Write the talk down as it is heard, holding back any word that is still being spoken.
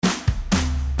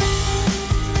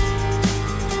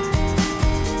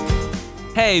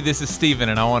Hey, this is Stephen,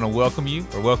 and I want to welcome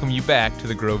you back to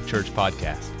the Grove Church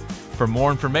Podcast. For more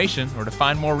information or to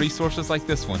find more resources like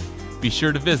this one, be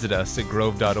sure to visit us at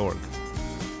grove.org.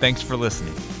 Thanks for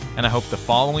listening, and I hope the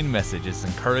following message is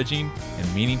encouraging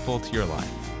and meaningful to your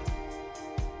life.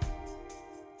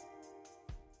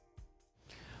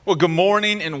 Well, good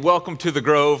morning and welcome to the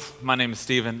Grove. My name is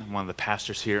Stephen. I'm one of the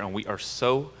pastors here, and we are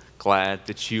so glad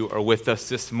that you are with us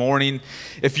this morning.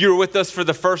 If you're with us for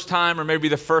the first time, or maybe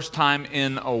the first time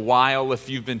in a while, if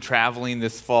you've been traveling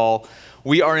this fall,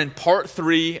 we are in part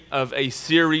 3 of a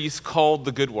series called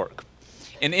The Good Work.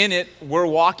 And in it, we're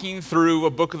walking through a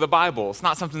book of the Bible. It's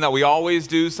not something that we always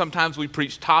do. Sometimes we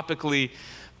preach topically,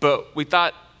 but we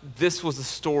thought this was a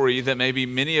story that maybe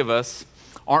many of us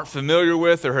aren't familiar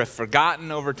with or have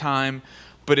forgotten over time,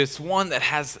 but it's one that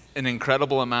has an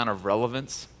incredible amount of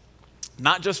relevance,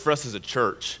 not just for us as a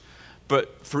church,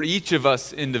 but for each of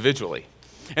us individually.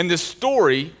 And this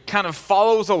story kind of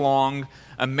follows along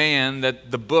a man that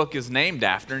the book is named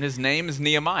after, and his name is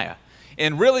Nehemiah.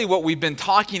 And really what we've been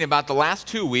talking about the last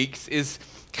 2 weeks is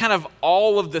kind of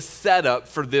all of the setup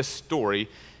for this story,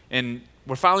 and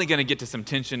we're finally going to get to some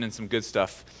tension and some good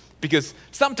stuff. Because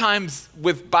sometimes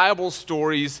with Bible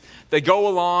stories, they go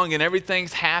along and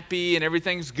everything's happy and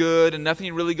everything's good and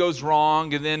nothing really goes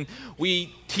wrong. And then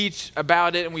we teach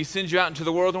about it and we send you out into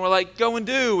the world and we're like, go and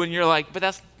do. And you're like, but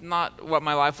that's not what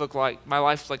my life looked like. My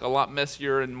life's like a lot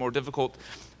messier and more difficult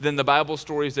than the Bible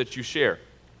stories that you share.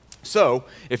 So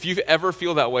if you ever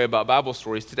feel that way about Bible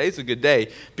stories, today's a good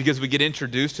day because we get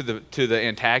introduced to the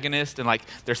antagonist and like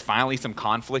there's finally some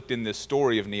conflict in this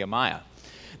story of Nehemiah.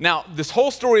 Now, this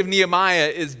whole story of Nehemiah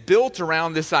is built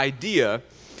around this idea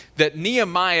that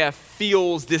Nehemiah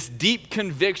feels this deep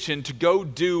conviction to go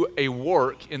do a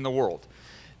work in the world.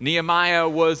 Nehemiah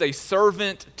was a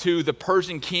servant to the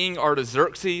Persian king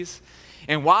Artaxerxes,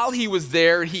 and while he was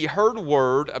there, he heard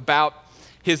word about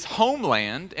his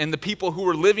homeland and the people who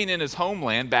were living in his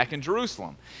homeland back in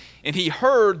Jerusalem. And he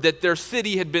heard that their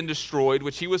city had been destroyed,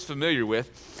 which he was familiar with,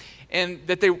 and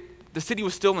that the city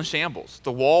was still in shambles.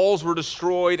 The walls were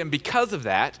destroyed, and because of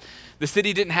that, the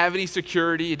city didn't have any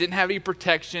security, it didn't have any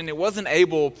protection, it wasn't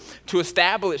able to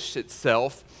establish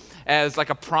itself as like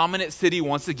a prominent city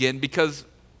once again because,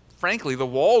 frankly, the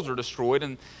walls are destroyed,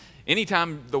 and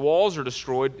anytime the walls are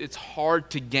destroyed, it's hard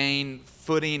to gain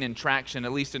footing and traction,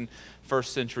 at least in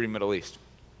first century Middle East.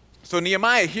 So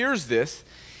Nehemiah hears this,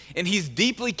 and he's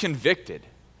deeply convicted.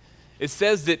 It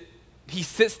says that he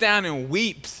sits down and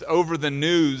weeps over the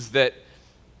news that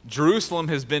Jerusalem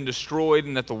has been destroyed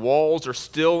and that the walls are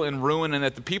still in ruin and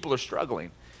that the people are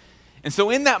struggling. And so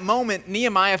in that moment,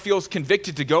 Nehemiah feels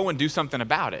convicted to go and do something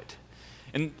about it.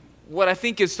 And what I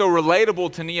think is so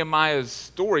relatable to Nehemiah's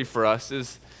story for us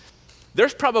is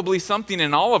there's probably something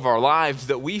in all of our lives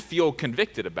that we feel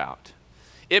convicted about.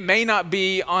 It may not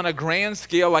be on a grand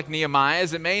scale like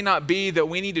Nehemiah's. It may not be that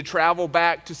we need to travel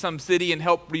back to some city and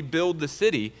help rebuild the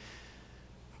city.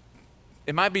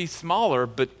 It might be smaller,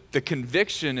 but the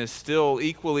conviction is still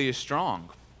equally as strong.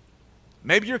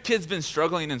 Maybe your kid's been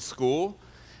struggling in school,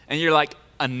 and you're like,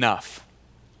 enough.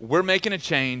 We're making a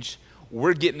change.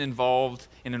 We're getting involved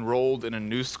and enrolled in a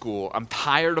new school. I'm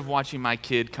tired of watching my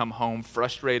kid come home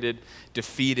frustrated,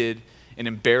 defeated, and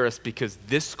embarrassed because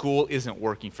this school isn't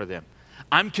working for them.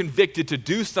 I'm convicted to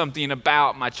do something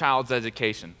about my child's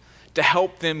education, to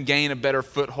help them gain a better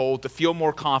foothold, to feel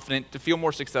more confident, to feel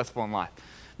more successful in life.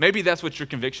 Maybe that's what your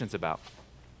conviction's about.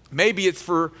 Maybe it's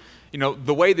for,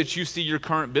 the way that you see your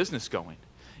current business going.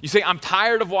 You say, I'm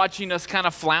tired of watching us kind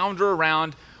of flounder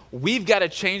around. We've got to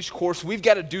change course. We've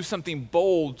got to do something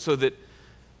bold so that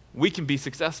we can be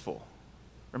successful.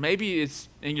 Or maybe it's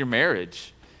in your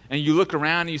marriage and you look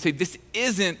around and you say, this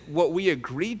isn't what we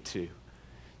agreed to.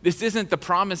 This isn't the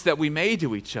promise that we made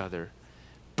to each other.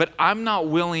 But I'm not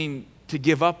willing to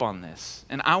give up on this,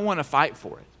 and I want to fight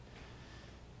for it.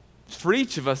 For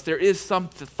each of us, there is some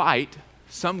fight,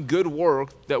 some good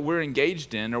work that we're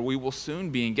engaged in or we will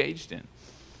soon be engaged in.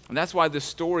 And that's why the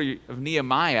story of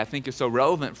Nehemiah, I think, is so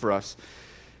relevant for us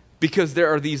because there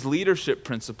are these leadership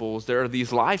principles, there are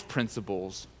these life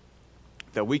principles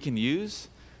that we can use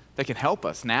that can help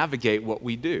us navigate what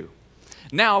we do.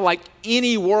 Now, like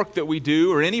any work that we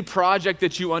do or any project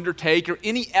that you undertake or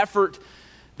any effort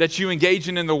that you engage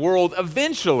in the world,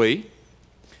 eventually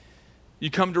you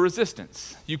come to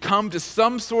resistance. You come to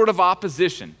some sort of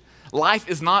opposition. Life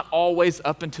is not always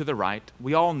up and to the right.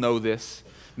 We all know this.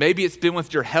 Maybe it's been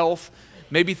with your health.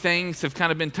 Maybe things have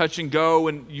kind of been touch and go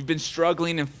and you've been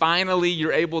struggling and finally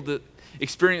you're able to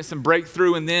experience some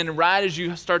breakthrough, and then right as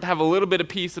you start to have a little bit of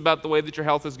peace about the way that your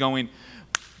health is going,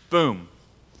 boom,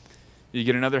 you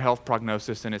get another health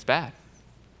prognosis and it's bad.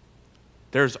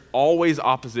 There's always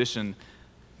opposition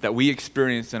that we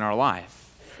experience in our life.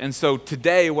 And so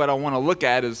today what I want to look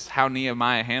at is how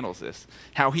Nehemiah handles this,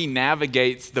 how he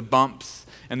navigates the bumps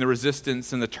and the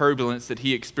resistance and the turbulence that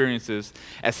he experiences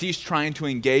as he's trying to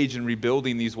engage in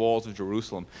rebuilding these walls of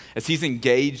Jerusalem, as he's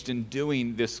engaged in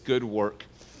doing this good work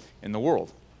in the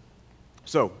world.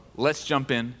 So let's jump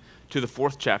in to the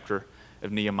 4th chapter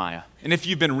of Nehemiah. And if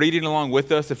you've been reading along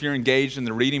with us, if you're engaged in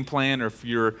the reading plan, or if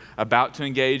you're about to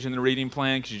engage in the reading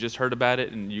plan because you just heard about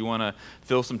it and you want to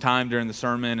fill some time during the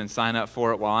sermon and sign up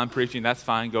for it while I'm preaching, that's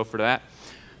fine, go for that.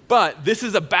 But this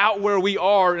is about where we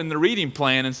are in the reading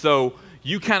plan, and so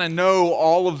you kind of know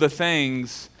all of the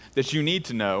things that you need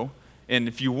to know. And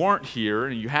if you weren't here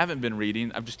and you haven't been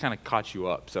reading, I've just kind of caught you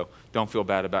up. So don't feel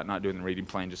bad about not doing the reading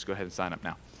plan. Just go ahead and sign up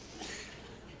now.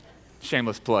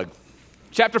 Shameless plug.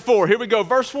 Chapter 4, here we go,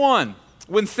 verse 1.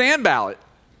 When Sanballat,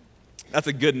 that's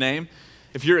a good name.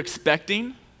 If you're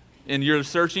expecting and you're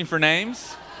searching for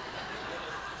names,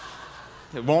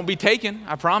 it won't be taken,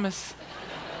 I promise.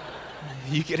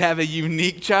 You could have a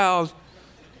unique child.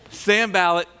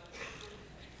 Sanballat.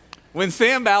 When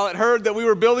Sanballat heard that we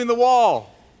were building the wall,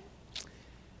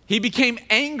 he became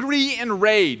angry and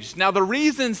raged. Now, the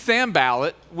reason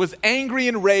Sanballat was angry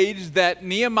and raged that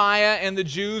Nehemiah and the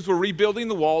Jews were rebuilding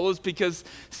the wall is because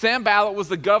Sanballat was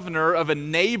the governor of a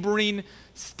neighboring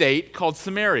state called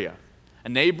Samaria, a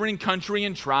neighboring country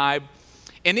and tribe.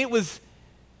 And it was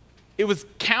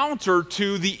counter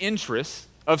to the interests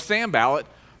of Sanballat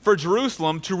for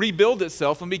Jerusalem to rebuild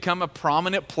itself and become a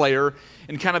prominent player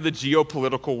in kind of the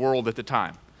geopolitical world at the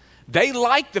time. They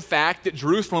liked the fact that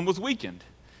Jerusalem was weakened.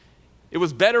 It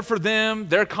was better for them,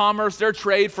 their commerce, their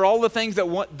trade, for all the things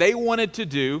that they wanted to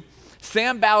do.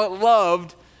 Sanballat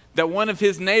loved that one of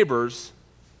his neighbors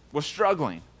was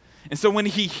struggling. And so when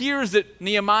he hears that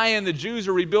Nehemiah and the Jews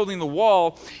are rebuilding the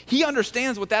wall, he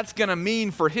understands what that's going to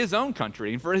mean for his own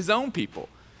country and for his own people.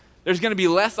 There's going to be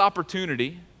less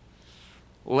opportunity,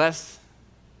 less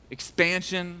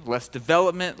expansion, less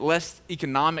development, less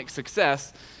economic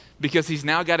success, because he's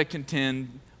now got to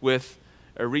contend with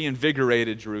a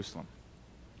reinvigorated Jerusalem.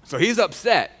 So he's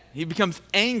upset. He becomes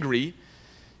angry,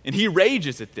 and he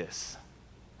rages at this.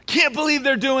 I can't believe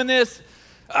they're doing this.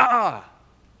 And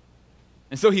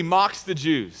so he mocks the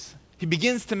Jews. He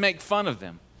begins to make fun of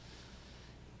them.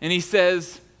 And he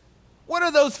says, what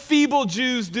are those feeble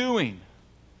Jews doing?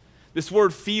 This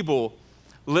word feeble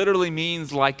literally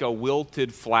means like a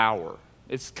wilted flower.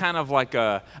 It's kind of like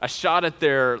a shot at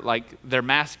their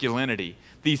masculinity,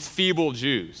 these feeble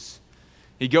Jews.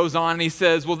 He goes on and he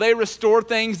says, will they restore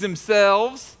things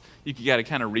themselves? You got to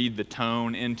kind of read the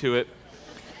tone into it.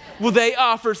 Will they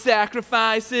offer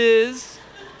sacrifices?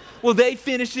 Will they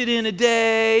finish it in a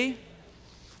day?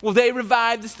 Will they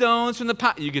revive the stones from the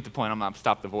pile? You get the point. I'm not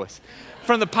stop the voice.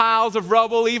 From the piles of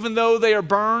rubble, even though they are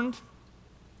burned.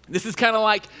 This is kind of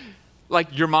like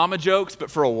your mama jokes,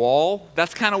 but for a wall.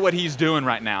 That's kind of what he's doing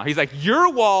right now. He's like,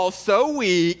 your wall's so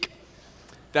weak.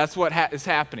 That's what is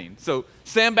happening. So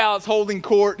Sanballat's holding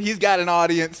court. He's got an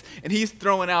audience, and he's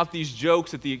throwing out these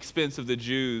jokes at the expense of the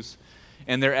Jews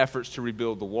and their efforts to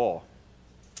rebuild the wall.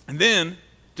 And then,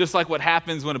 just like what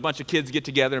happens when a bunch of kids get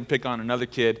together and pick on another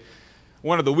kid,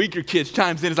 one of the weaker kids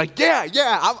chimes in and is like,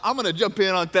 yeah, I'm going to jump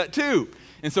in on that too.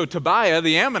 And so Tobiah,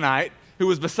 the Ammonite, who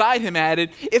was beside him,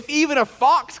 added, if even a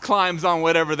fox climbs on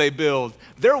whatever they build,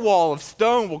 their wall of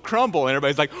stone will crumble. And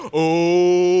everybody's like,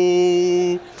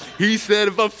 oh, he said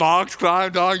if a fox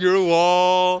climbed on your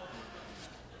wall.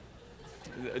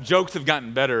 Jokes have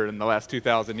gotten better in the last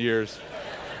 2,000 years.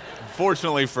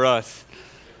 Fortunately for us.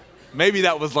 Maybe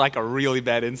that was like a really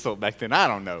bad insult back then. I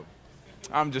don't know.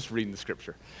 I'm just reading the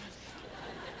scripture.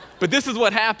 But this is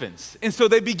what happens. And so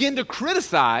they begin to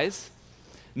criticize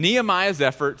Nehemiah's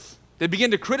efforts. They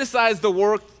begin to criticize the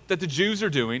work that the Jews are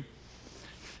doing.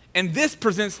 And this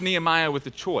presents Nehemiah with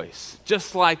a choice.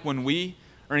 Just like when we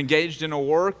are engaged in a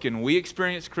work and we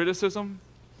experience criticism,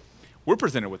 we're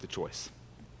presented with a choice.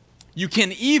 You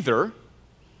can either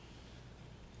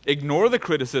ignore the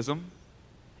criticism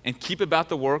and keep about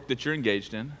the work that you're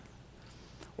engaged in,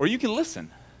 or you can listen.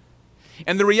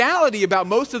 And the reality about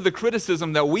most of the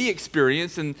criticism that we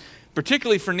experience, and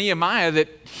particularly for Nehemiah that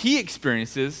he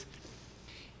experiences,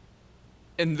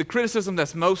 and the criticism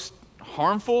that's most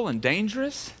harmful and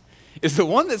dangerous, is the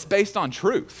one that's based on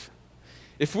truth.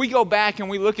 If we go back and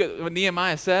we look at what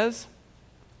Nehemiah says,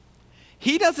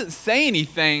 he doesn't say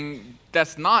anything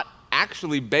that's not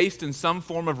actually based in some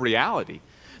form of reality.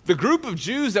 The group of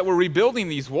Jews that were rebuilding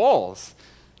these walls,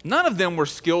 none of them were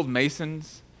skilled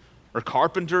masons or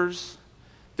carpenters.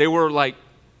 They were like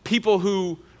people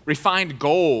who refined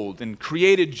gold and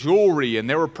created jewelry, and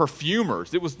they were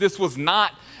perfumers. This was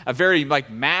not a very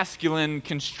masculine,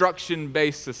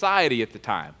 construction-based society at the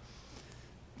time.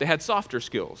 They had softer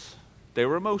skills. They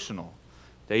were emotional.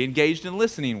 They engaged in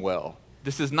listening well.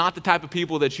 This is not the type of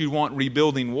people that you want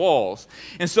rebuilding walls.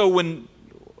 And so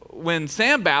when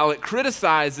Sanballat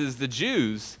criticizes the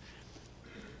Jews,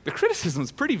 the criticism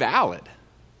is pretty valid.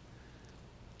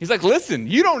 He's like, listen,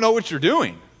 you don't know what you're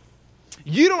doing.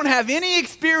 You don't have any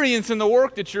experience in the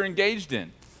work that you're engaged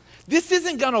in. This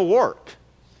isn't going to work.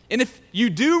 And if you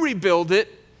do rebuild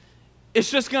it, it's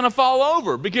just going to fall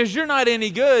over because you're not any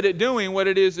good at doing what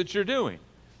it is that you're doing.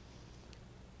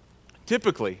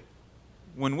 Typically,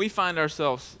 when we find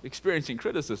ourselves experiencing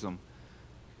criticism,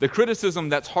 the criticism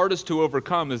that's hardest to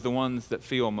overcome is the ones that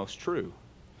feel most true.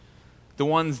 The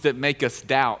ones that make us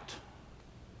doubt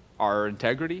our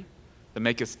integrity, that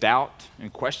make us doubt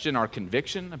and question our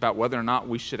conviction about whether or not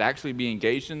we should actually be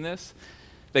engaged in this.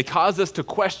 They cause us to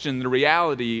question the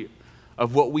reality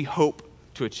of what we hope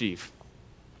to achieve.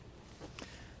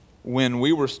 When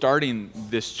we were starting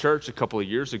this church a couple of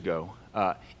years ago,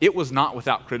 it was not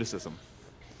without criticism.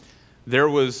 There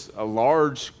was a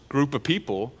large group of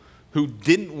people who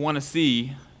didn't want to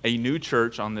see a new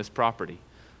church on this property.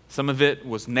 Some of it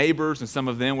was neighbors, and some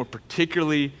of them were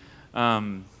particularly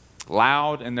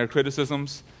loud in their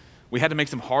criticisms. We had to make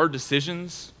some hard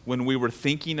decisions when we were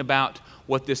thinking about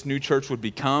what this new church would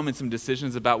become and some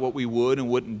decisions about what we would and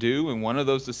wouldn't do. And one of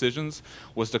those decisions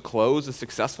was to close a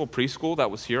successful preschool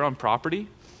that was here on property.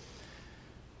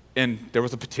 And there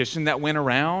was a petition that went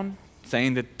around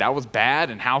saying that that was bad,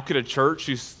 and how could a church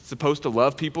who's supposed to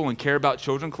love people and care about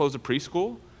children close a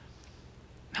preschool?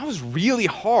 That was really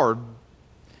hard.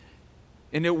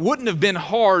 And it wouldn't have been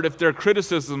hard if their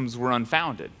criticisms were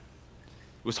unfounded.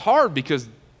 It was hard because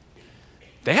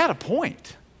they had a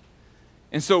point.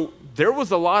 And so there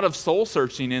was a lot of soul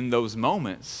searching in those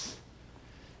moments,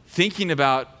 thinking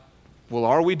about, well,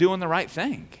 are we doing the right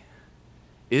thing?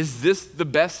 Is this the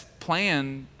best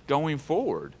plan going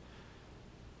forward?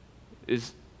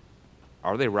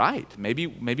 Are they right? Maybe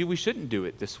we shouldn't do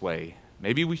it this way.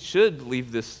 Maybe we should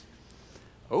leave this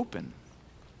open.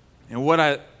 And what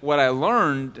I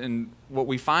learned and what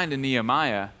we find in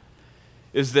Nehemiah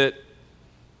is that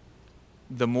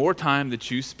the more time that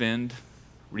you spend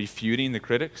refuting the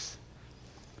critics,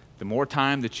 the more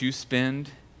time that you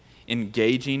spend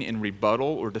engaging in rebuttal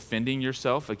or defending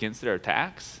yourself against their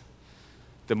attacks,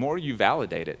 the more you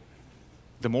validate it,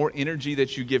 the more energy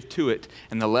that you give to it,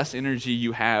 and the less energy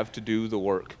you have to do the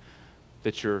work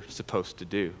that you're supposed to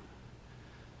do.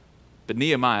 But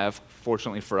Nehemiah,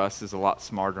 fortunately for us, is a lot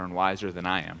smarter and wiser than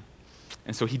I am.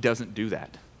 And so he doesn't do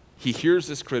that. He hears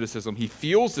this criticism. He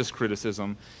feels this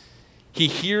criticism. He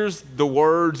hears the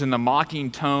words and the mocking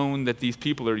tone that these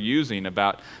people are using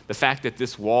about the fact that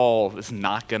this wall is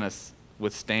not going to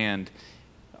withstand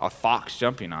a fox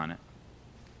jumping on it.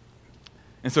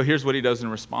 And so here's what he does in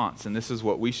response, and this is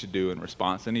what we should do in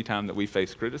response anytime that we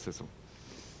face criticism.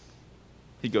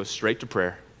 He goes straight to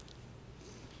prayer.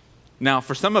 Now,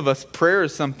 for some of us, prayer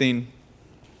is something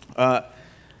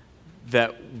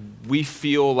that we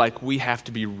feel like we have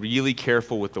to be really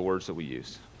careful with the words that we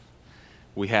use.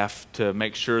 We have to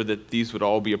make sure that these would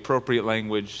all be appropriate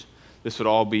language. This would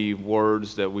all be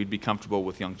words that we'd be comfortable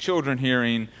with young children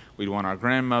hearing. We'd want our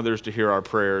grandmothers to hear our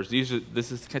prayers.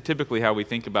 This is typically how we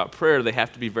think about prayer. They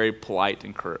have to be very polite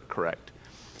and correct.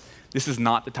 This is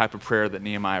not the type of prayer that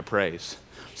Nehemiah prays.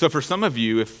 So for some of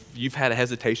you, if you've had a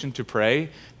hesitation to pray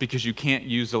because you can't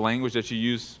use the language that you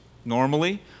use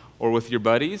normally or with your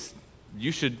buddies,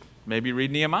 you should maybe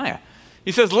read Nehemiah.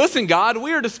 He says, listen, God,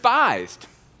 we are despised.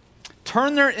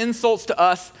 Turn their insults to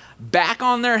us back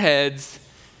on their heads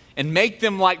and make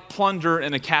them like plunder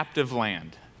in a captive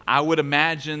land. I would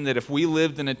imagine that if we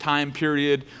lived in a time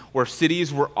period where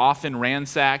cities were often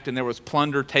ransacked and there was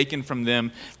plunder taken from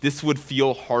them, this would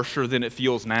feel harsher than it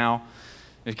feels now.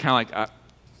 It's kind of like,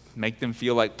 make them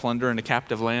feel like plunder in a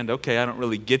captive land. Okay, I don't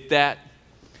really get that.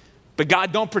 But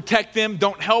God, don't protect them,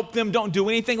 don't help them, don't do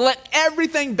anything. Let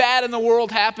everything bad in the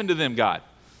world happen to them, God.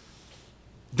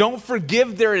 Don't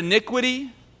forgive their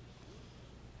iniquity.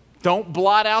 Don't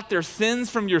blot out their sins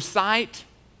from your sight.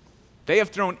 They have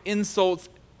thrown insults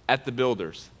at the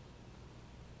builders.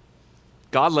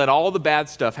 God, let all the bad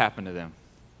stuff happen to them.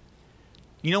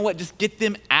 You know what? Just get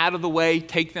them out of the way.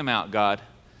 Take them out, God.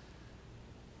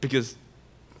 Because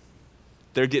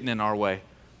they're getting in our way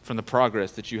from the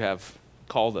progress that you have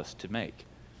called us to make.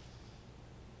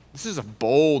 This is a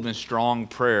bold and strong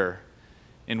prayer,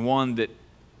 and one that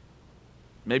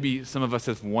maybe some of us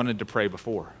have wanted to pray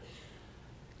before.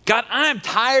 God, I'm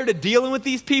tired of dealing with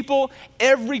these people.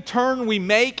 Every turn we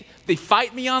make, they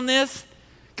fight me on this.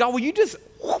 God, will you just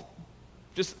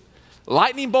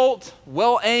lightning bolt,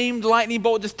 well-aimed lightning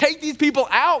bolt, just take these people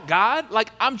out, God. Like,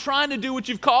 I'm trying to do what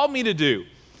you've called me to do.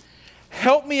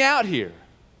 Help me out here.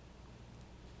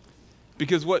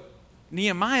 Because what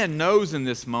Nehemiah knows in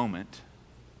this moment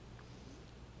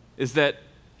is that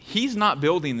he's not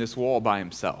building this wall by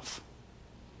himself.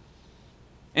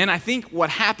 And I think what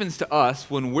happens to us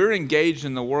when we're engaged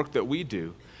in the work that we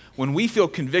do, when we feel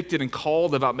convicted and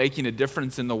called about making a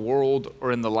difference in the world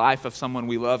or in the life of someone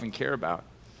we love and care about,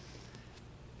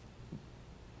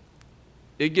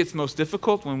 it gets most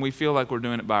difficult when we feel like we're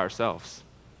doing it by ourselves.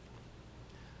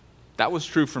 That was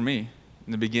true for me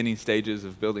in the beginning stages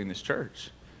of building this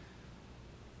church.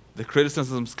 The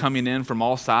criticism's coming in from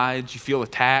all sides. You feel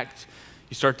attacked.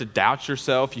 You start to doubt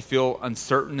yourself. You feel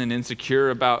uncertain and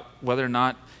insecure about whether or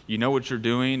not you know what you're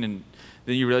doing. And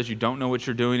then you realize you don't know what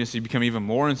you're doing. And so you become even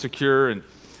more insecure. And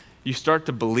you start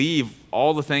to believe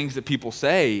all the things that people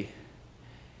say.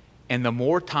 And the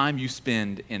more time you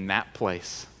spend in that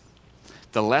place,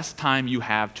 the less time you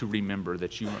have to remember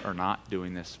that you are not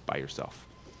doing this by yourself.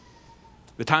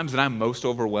 The times that I'm most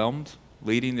overwhelmed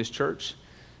leading this church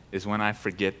is when I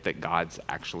forget that God's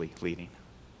actually leading.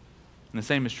 And the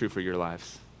same is true for your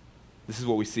lives. This is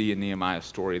what we see in Nehemiah's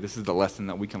story. This is the lesson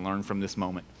that we can learn from this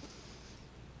moment.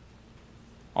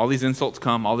 All these insults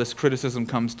come, all this criticism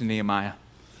comes to Nehemiah.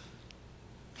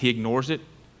 He ignores it,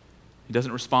 he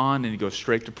doesn't respond, and he goes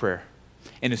straight to prayer.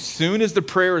 And as soon as the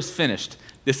prayer is finished,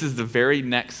 this is the very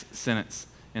next sentence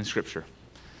in Scripture.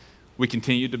 We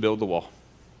continue to build the wall.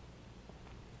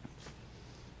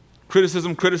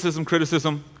 Criticism, criticism,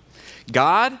 criticism.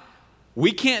 God,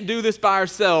 we can't do this by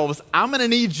ourselves. I'm going to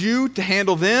need you to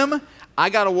handle them. I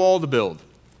got a wall to build.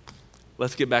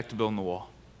 Let's get back to building the wall.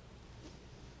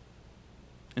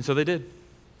 And so they did.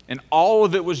 And all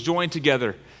of it was joined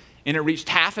together. And it reached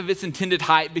half of its intended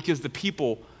height because the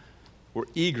people were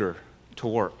eager to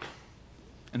work.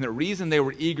 And the reason they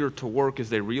were eager to work is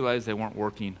they realized they weren't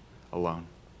working alone.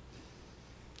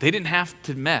 They didn't have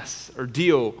to mess or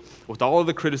deal with all of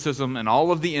the criticism and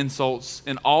all of the insults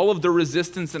and all of the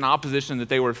resistance and opposition that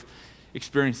they were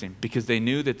experiencing because they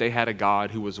knew that they had a God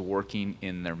who was working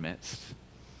in their midst.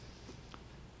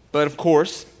 But of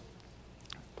course,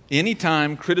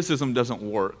 anytime criticism doesn't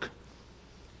work,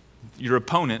 your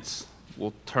opponents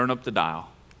will turn up the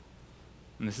dial.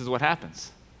 And this is what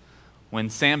happens. When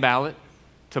Sanballat,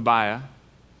 Tobiah,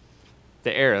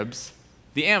 the Arabs,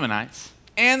 the Ammonites,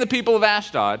 and the people of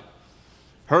Ashdod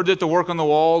heard that the work on the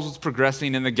walls was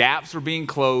progressing and the gaps were being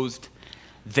closed,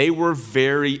 they were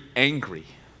very angry.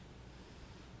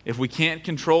 If we can't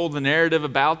control the narrative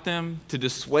about them to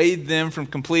dissuade them from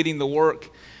completing the work,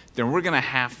 then we're going to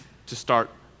have to start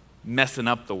messing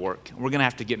up the work. We're going to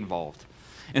have to get involved.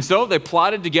 And so they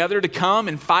plotted together to come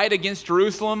and fight against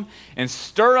Jerusalem and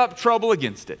stir up trouble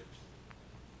against it.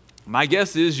 My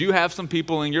guess is you have some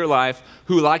people in your life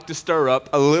who like to stir up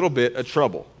a little bit of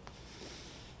trouble.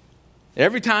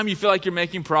 Every time you feel like you're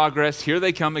making progress, here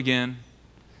they come again,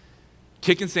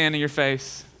 kicking sand in your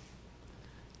face,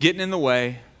 getting in the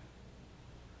way,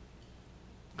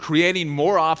 creating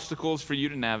more obstacles for you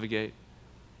to navigate.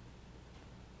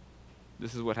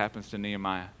 This is what happens to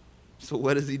Nehemiah. So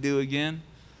what does he do again?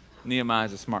 Nehemiah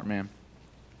is a smart man.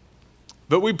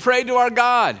 But we prayed to our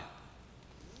God.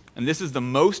 And this is the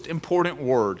most important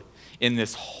word in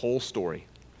this whole story,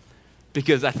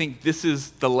 because I think this is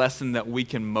the lesson that we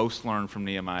can most learn from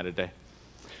Nehemiah today.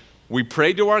 We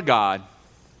prayed to our God,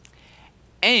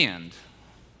 and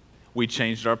we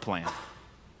changed our plan.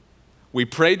 We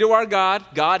prayed to our God,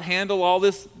 God, handle all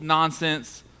this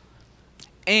nonsense,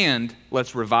 and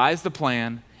let's revise the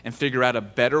plan and figure out a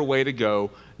better way to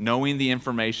go, knowing the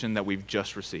information that we've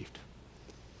just received.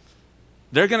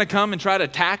 They're going to come and try to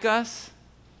attack us,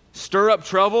 stir up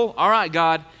trouble. All right,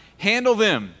 God, handle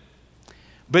them.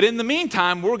 But in the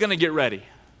meantime, we're going to get ready.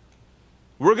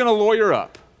 We're going to lawyer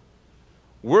up.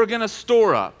 We're going to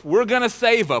store up. We're going to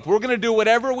save up. We're going to do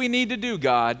whatever we need to do,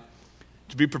 God,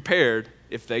 to be prepared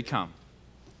if they come.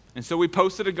 And so we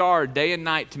posted a guard day and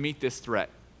night to meet this threat.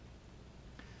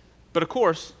 But of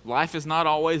course, life is not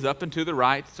always up and to the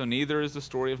right, so neither is the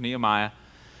story of Nehemiah.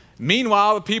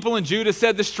 Meanwhile, the people in Judah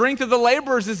said, the strength of the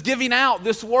laborers is giving out.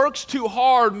 This work's too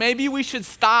hard. Maybe we should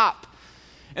stop.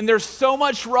 And there's so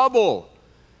much rubble.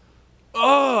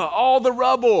 All the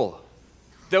rubble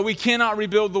that we cannot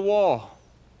rebuild the wall.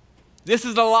 This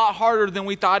is a lot harder than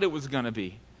we thought it was going to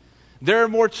be. There are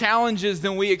more challenges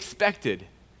than we expected.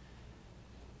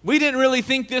 We didn't really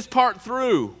think this part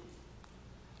through.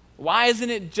 Why isn't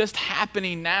it just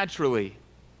happening naturally?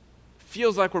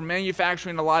 feels like we're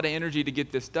manufacturing a lot of energy to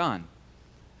get this done.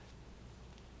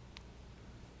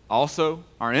 Also,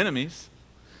 our enemies,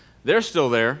 they're still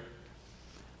there.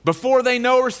 Before they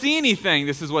know or see anything,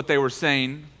 this is what they were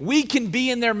saying, we can be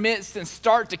in their midst and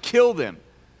start to kill them.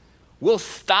 We'll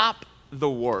stop the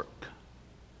work.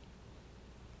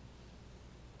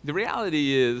 The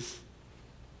reality is,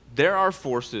 there are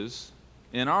forces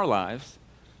in our lives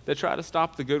that try to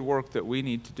stop the good work that we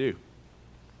need to do.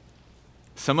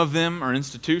 Some of them are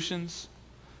institutions.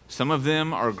 Some of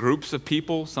them are groups of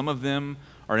people. Some of them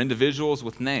are individuals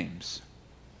with names.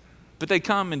 But they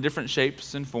come in different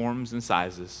shapes and forms and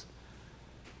sizes.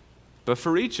 But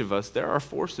for each of us, there are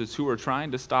forces who are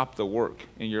trying to stop the work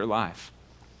in your life.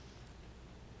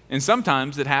 And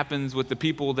sometimes it happens with the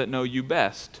people that know you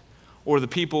best, or the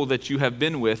people that you have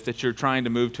been with that you're trying to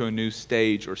move to a new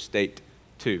stage or state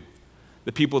to.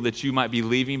 The people that you might be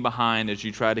leaving behind as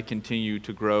you try to continue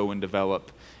to grow and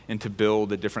develop and to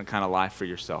build a different kind of life for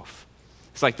yourself.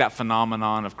 It's like that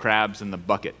phenomenon of crabs in the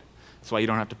bucket. That's why you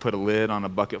don't have to put a lid on a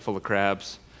bucket full of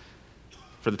crabs.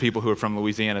 For the people who are from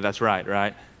Louisiana, that's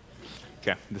right?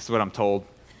 Okay, this is what I'm told.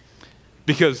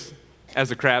 Because as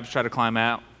the crabs try to climb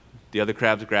out, the other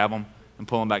crabs grab them and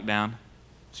pull them back down.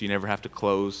 So you never have to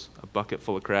close a bucket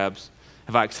full of crabs.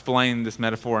 Have I explained this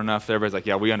metaphor enough that everybody's like,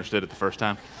 yeah, we understood it the first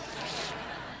time?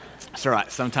 It's all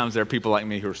right. Sometimes there are people like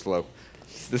me who are slow.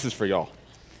 This is for y'all.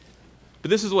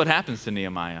 But this is what happens to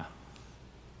Nehemiah.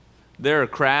 There are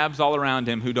crabs all around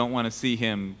him who don't want to see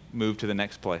him move to the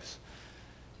next place.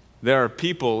 There are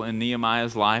people in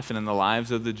Nehemiah's life and in the lives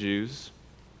of the Jews.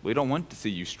 We don't want to see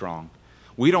you strong.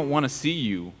 We don't want to see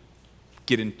you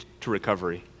get into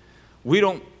recovery. We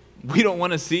don't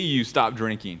want to see you stop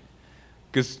drinking,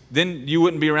 because then you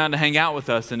wouldn't be around to hang out with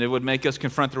us and it would make us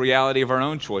confront the reality of our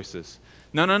own choices.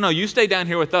 No, you stay down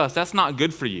here with us. That's not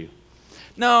good for you.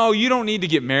 No, you don't need to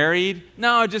get married.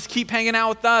 No, just keep hanging out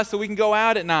with us so we can go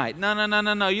out at night.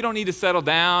 No. You don't need to settle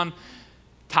down,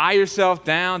 tie yourself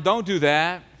down. Don't do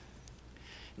that.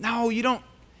 No, you don't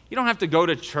have to go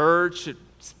to church,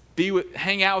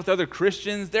 hang out with other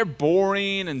Christians. They're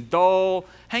boring and dull.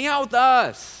 Hang out with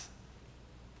us.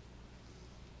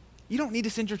 You don't need to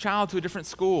send your child to a different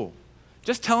school.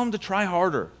 Just tell them to try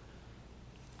harder.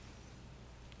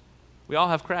 We all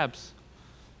have crabs.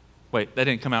 Wait, that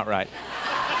didn't come out right.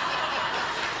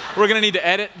 We're going to need to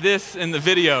edit this in the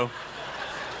video.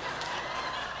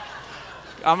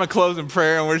 I'm going to close in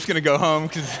prayer and we're just going to go home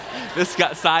because this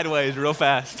got sideways real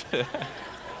fast.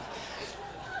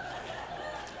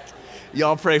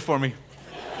 Y'all pray for me.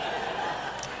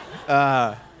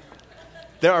 There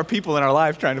are people in our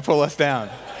life trying to pull us down.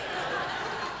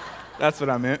 That's what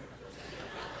I meant.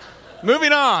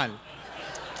 Moving on.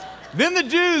 Then the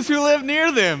Jews who lived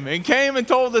near them and came and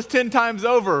told us 10 times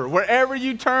over, wherever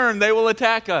you turn, they will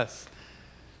attack us.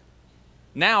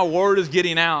 Now word is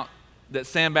getting out that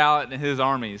Sanballat and his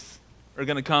armies are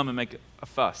going to come and make a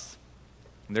fuss.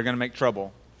 And they're going to make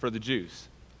trouble for the Jews.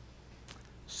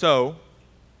 So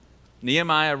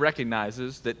Nehemiah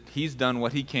recognizes that he's done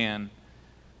what he can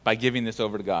by giving this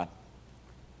over to God.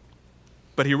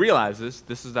 But he realizes,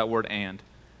 this is that word and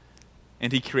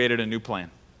he created a new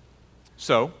plan.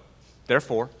 So,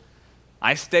 therefore,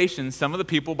 I stationed some of the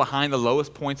people behind the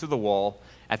lowest points of the wall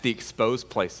at the exposed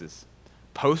places,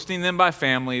 posting them by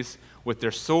families with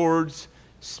their swords,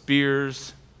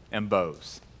 spears, and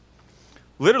bows.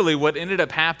 Literally, what ended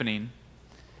up happening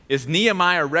is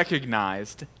Nehemiah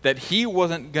recognized that he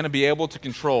wasn't going to be able to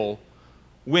control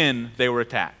when they were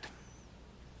attacked.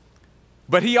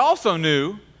 But he also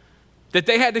knew that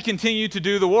they had to continue to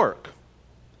do the work.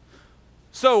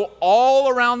 So all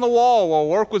around the wall while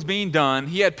work was being done,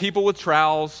 he had people with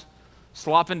trowels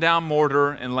slopping down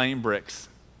mortar and laying bricks.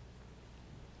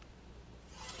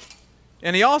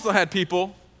 And he also had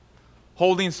people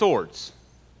holding swords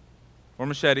or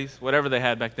machetes, whatever they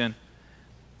had back then.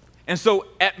 And so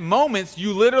at moments,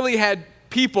 you literally had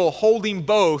people holding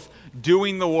both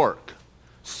doing the work.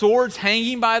 Swords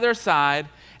hanging by their side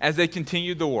as they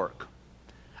continued the work.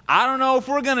 I don't know if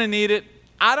we're going to need it.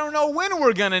 I don't know when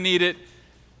we're going to need it.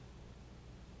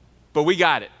 But we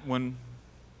got it when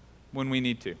we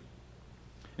need to.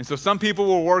 And so some people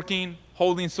were working,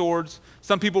 holding swords.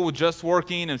 Some people were just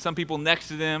working, and some people next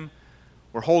to them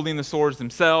were holding the swords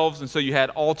themselves. And so you had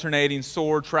alternating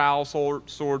sword trowel,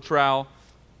 sword trowel.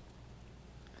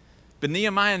 But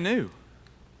Nehemiah knew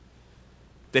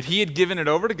that he had given it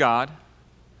over to God,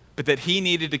 but that he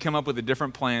needed to come up with a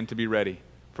different plan to be ready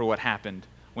for what happened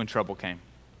when trouble came.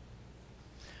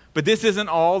 But this isn't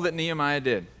all that Nehemiah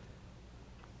did.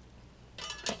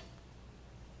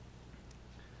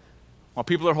 While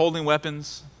people are holding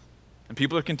weapons and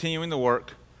people are continuing the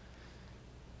work,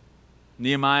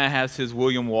 Nehemiah has his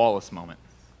William Wallace moment.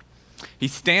 He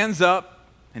stands up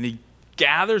and he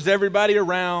gathers everybody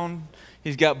around.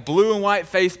 He's got blue and white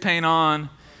face paint on,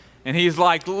 and he's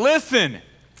like, listen,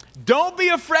 don't be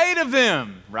afraid of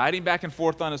them, riding back and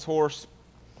forth on his horse.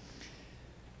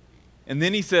 And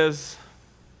then he says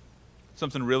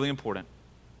something really important,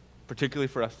 particularly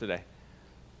for us today.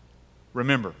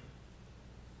 Remember.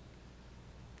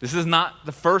 This is not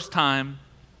the first time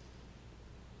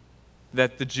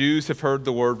that the Jews have heard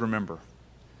the word remember.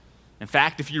 In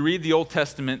fact, if you read the Old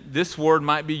Testament, this word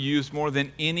might be used more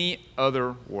than any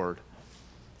other word.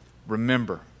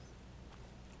 Remember.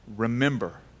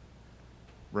 Remember.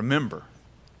 Remember.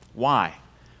 Why?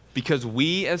 Because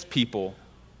we as people,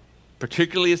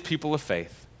 particularly as people of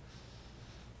faith,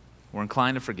 we're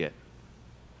inclined to forget.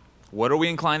 What are we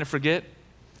inclined to forget?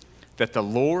 That the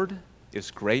Lord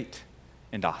is great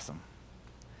and awesome,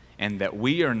 and that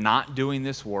we are not doing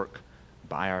this work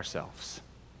by ourselves.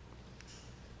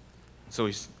 So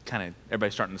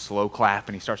everybody's starting to slow clap,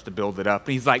 and he starts to build it up.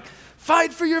 And he's like,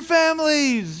 fight for your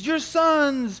families, your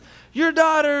sons, your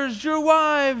daughters, your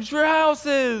wives, your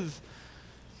houses.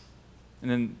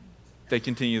 And then they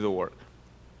continue the work.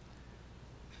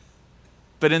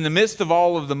 But in the midst of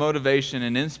all of the motivation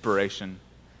and inspiration,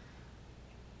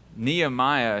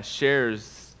 Nehemiah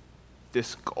shares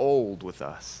this gold with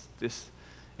us, this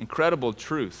incredible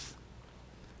truth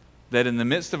that in the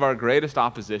midst of our greatest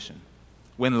opposition,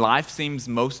 when life seems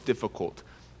most difficult,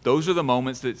 those are the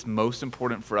moments that it's most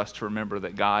important for us to remember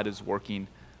that God is working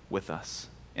with us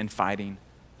and fighting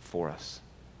for us.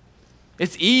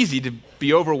 It's easy to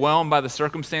be overwhelmed by the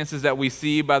circumstances that we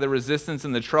see, by the resistance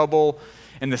and the trouble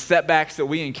and the setbacks that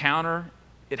we encounter.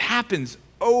 It happens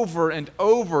over and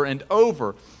over and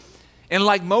over. And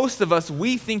like most of us,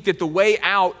 we think that the way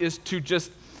out is to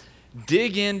just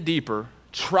dig in deeper,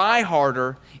 try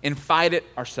harder, and fight it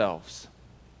ourselves.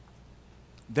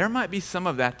 There might be some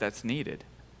of that that's needed.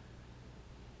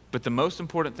 But the most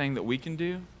important thing that we can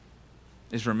do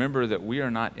is remember that we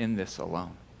are not in this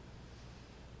alone.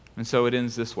 And so it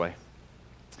ends this way.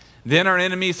 Then our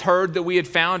enemies heard that we had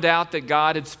found out that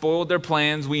God had spoiled their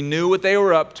plans. We knew what they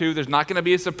were up to. There's not going to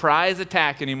be a surprise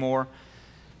attack anymore.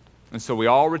 And so we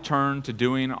all returned to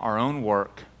doing our own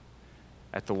work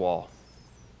at the wall.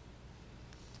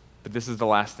 But this is the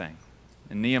last thing.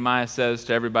 And Nehemiah says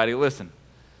to everybody, listen,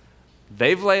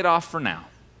 they've laid off for now.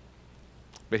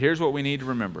 But here's what we need to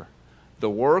remember. The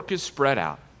work is spread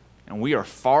out, and we are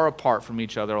far apart from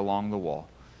each other along the wall.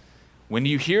 When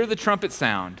you hear the trumpet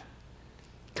sound,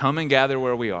 come and gather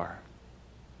where we are,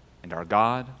 and our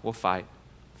God will fight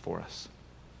for us.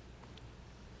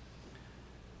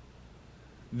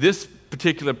 This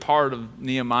particular part of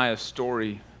Nehemiah's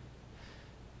story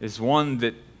is one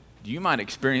that you might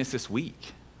experience this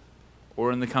week,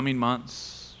 or in the coming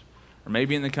months, or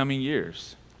maybe in the coming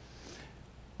years.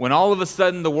 When all of a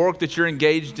sudden the work that you're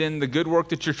engaged in, the good work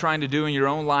that you're trying to do in your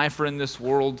own life or in this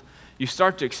world, you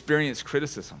start to experience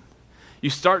criticism. You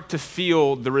start to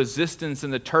feel the resistance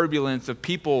and the turbulence of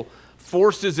people,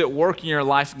 forces at work in your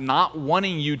life not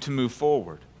wanting you to move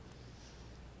forward.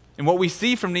 And what we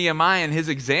see from Nehemiah and his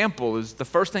example is the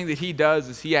first thing that he does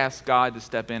is he asks God to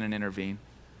step in and intervene.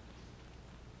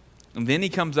 And then he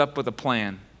comes up with a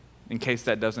plan in case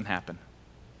that doesn't happen.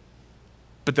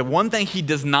 But the one thing he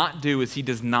does not do is he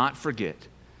does not forget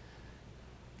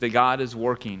that God is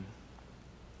working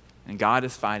and God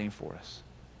is fighting for us.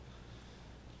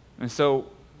 And so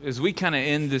as we kind of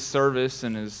end this service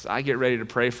and as I get ready to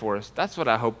pray for us, that's what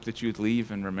I hope that you'd leave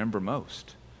and remember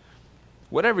most.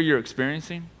 Whatever you're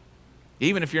experiencing,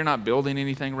 even if you're not building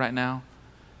anything right now,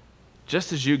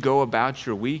 just as you go about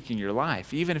your week and your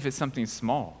life, even if it's something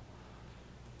small,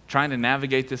 trying to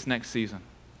navigate this next season,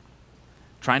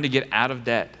 trying to get out of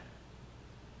debt,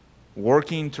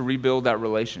 working to rebuild that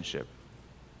relationship,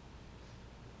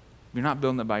 you're not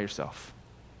building it by yourself.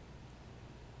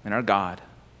 And our God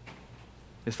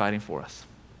is fighting for us.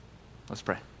 Let's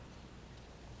pray.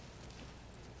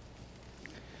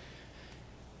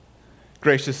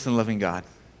 Gracious and loving God,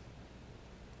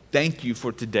 thank you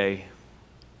for today,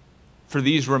 for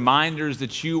these reminders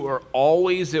that you are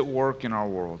always at work in our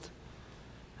world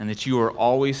and that you are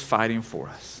always fighting for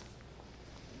us.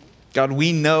 God,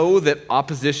 we know that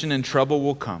opposition and trouble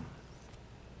will come,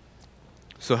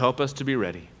 so help us to be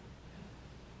ready.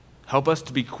 Help us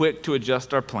to be quick to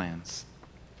adjust our plans,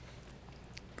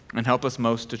 and help us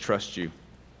most to trust you.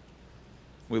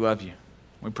 We love you.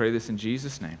 We pray this in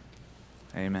Jesus' name.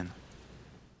 Amen.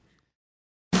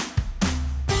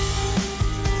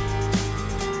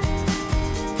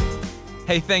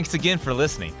 Hey, thanks again for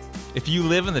listening. If you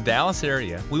live in the Dallas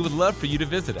area, we would love for you to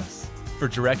visit us. For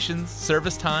directions,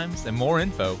 service times, and more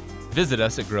info, visit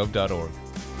us at grove.org.